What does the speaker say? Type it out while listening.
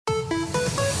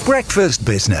Breakfast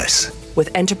Business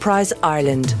with Enterprise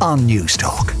Ireland on News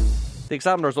Talk. The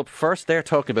Examiner's up first. They're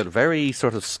talking about a very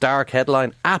sort of stark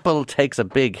headline. Apple takes a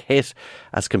big hit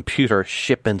as computer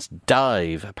shipments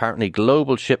dive. Apparently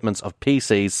global shipments of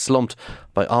PCs slumped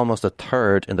by almost a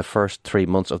third in the first 3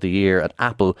 months of the year, and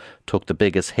Apple took the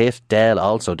biggest hit. Dell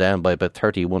also down by about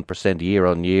 31% year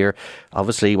on year.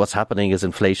 Obviously what's happening is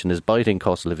inflation is biting,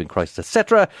 cost of living crisis,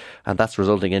 etc., and that's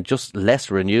resulting in just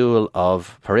less renewal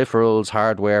of peripherals,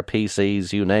 hardware,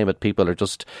 PCs, you name it.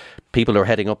 People who are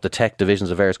heading up the tech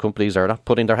divisions of various companies are not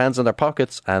putting their hands in their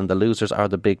pockets, and the losers are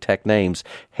the big tech names.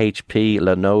 HP,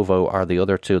 Lenovo are the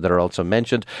other two that are also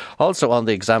mentioned. Also on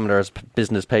the Examiner's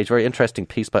business page, very interesting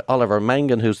piece by Oliver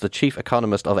Mangan, who's the chief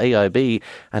economist of AIB,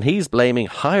 and he's blaming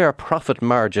higher profit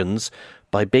margins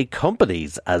by big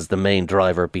companies as the main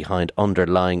driver behind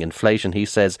underlying inflation. He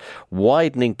says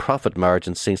widening profit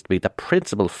margins seems to be the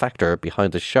principal factor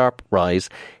behind the sharp rise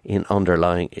in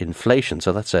underlying inflation.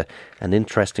 So that's an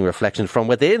interesting reflection from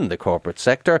within the corporate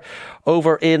sector.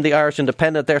 Over in the Irish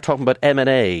Independent, they're talking about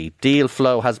M&A. Deal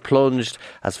flow has plunged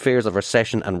as fears of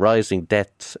recession and rising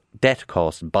debt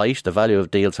costs bite. The value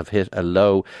of deals have hit a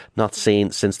low not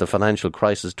seen since the financial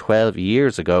crisis 12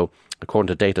 years ago. According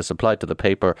to data supplied to the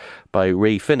paper by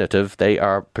Refinitiv, they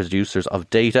are producers of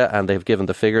data, and they've given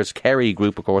the figures. Kerry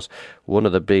Group, of course, one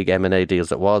of the big M&A deals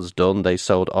that was done. They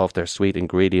sold off their sweet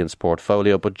ingredients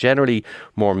portfolio, but generally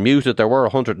more muted. There were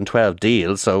 112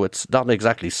 deals, so it's not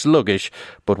exactly sluggish,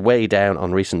 but way down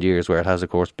on recent years, where it has,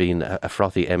 of course, been a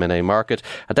frothy M&A market.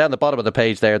 And down the bottom of the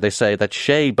page there, they say that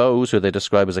Shay Bowes, who they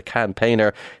describe as a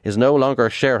campaigner, is no longer a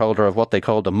shareholder of what they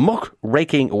call the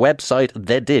muck-raking website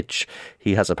The Ditch.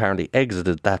 He has apparently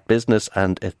exited that business,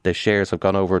 and the shares have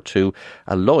gone over to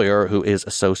a lawyer who is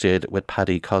associated with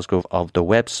Paddy Cosgrove of the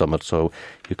Web Summit. So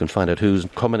you can find out who's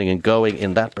coming and going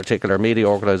in that particular media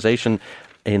organisation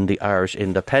in the Irish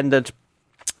Independent.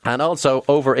 And also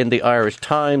over in the Irish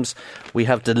Times, we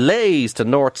have delays to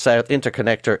North-South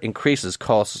interconnector increases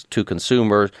costs to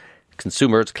consumers,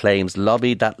 claims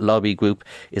lobby. That lobby group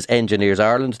is Engineers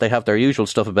Ireland. They have their usual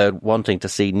stuff about wanting to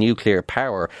see nuclear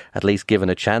power at least given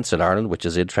a chance in Ireland, which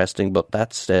is interesting, but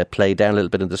that's played down a little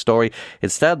bit in the story.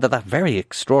 Instead, that very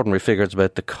extraordinary figures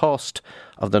about the cost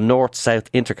of the North-South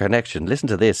interconnection. Listen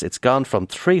to this. It's gone from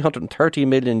 330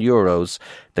 million euros.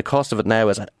 The cost of it now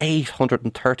is at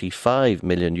 835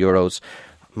 million euros.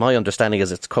 My understanding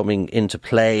is it's coming into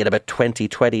play in about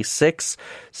 2026.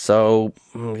 So,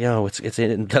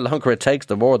 the longer it takes,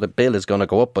 the more the bill is going to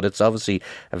go up. But it's obviously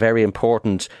a very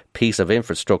important piece of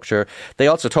infrastructure. They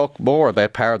also talk more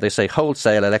about power. They say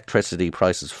wholesale electricity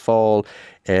prices fall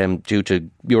due to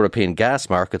European gas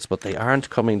markets, but they aren't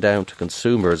coming down to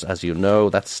consumers. As you know,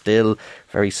 that's still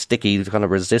very sticky, kind of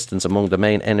resistance among the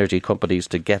main energy companies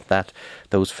to get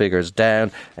those figures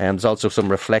down. And there's also some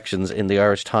reflections in the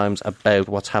Irish Times about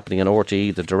what's happening in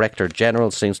RTE. The Director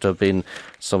General seems to have been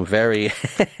some very,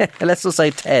 let's just say,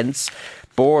 tense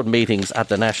board meetings at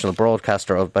the national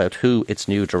broadcaster about who its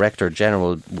new Director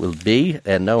General will be.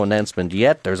 No announcement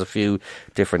yet. There's a few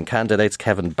different candidates.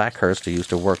 Kevin Backhurst, who used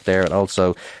to work there, and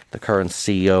also the current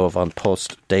CEO of An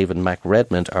Post, David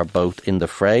McRedmond, are both in the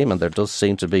frame, and there does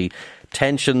seem to be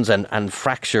tensions and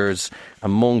fractures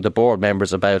among the board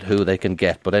members about who they can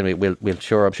get. But anyway, I'm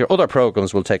sure other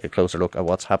programmes will take a closer look at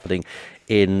what's happening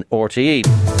in RTE.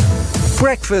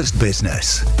 Breakfast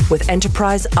Business with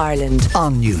Enterprise Ireland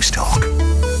on News Talk.